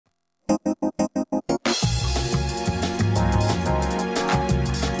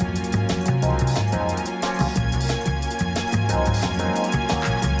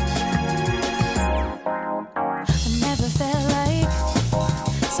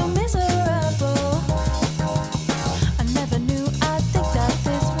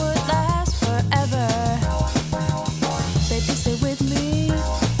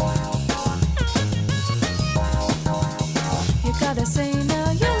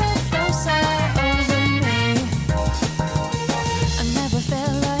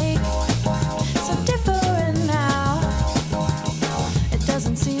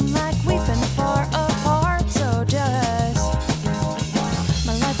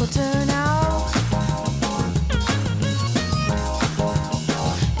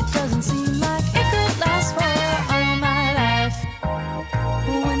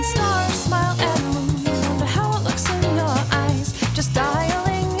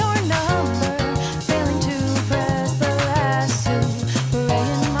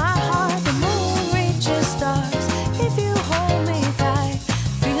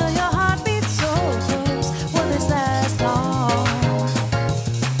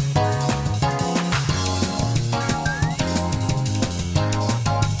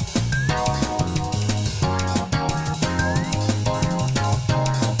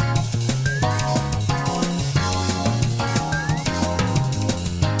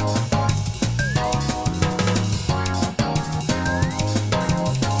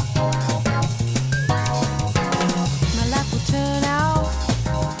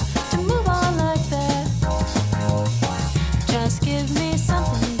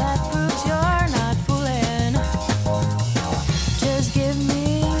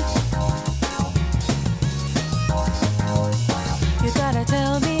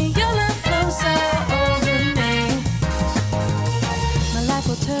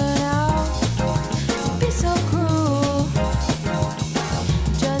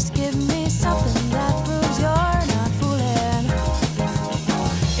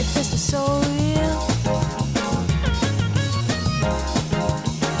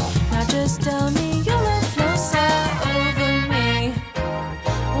Just tell me you'll live closer over me.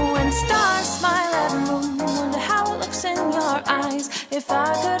 When stars smile at the moon, wonder how it looks in your eyes. If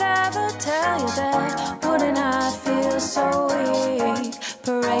I could ever tell you that, wouldn't I feel so weak?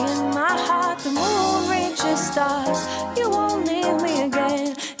 Pray in my heart the moon reaches stars, you won't leave me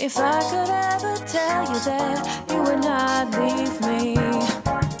again. If I could ever tell you that, you would not leave me.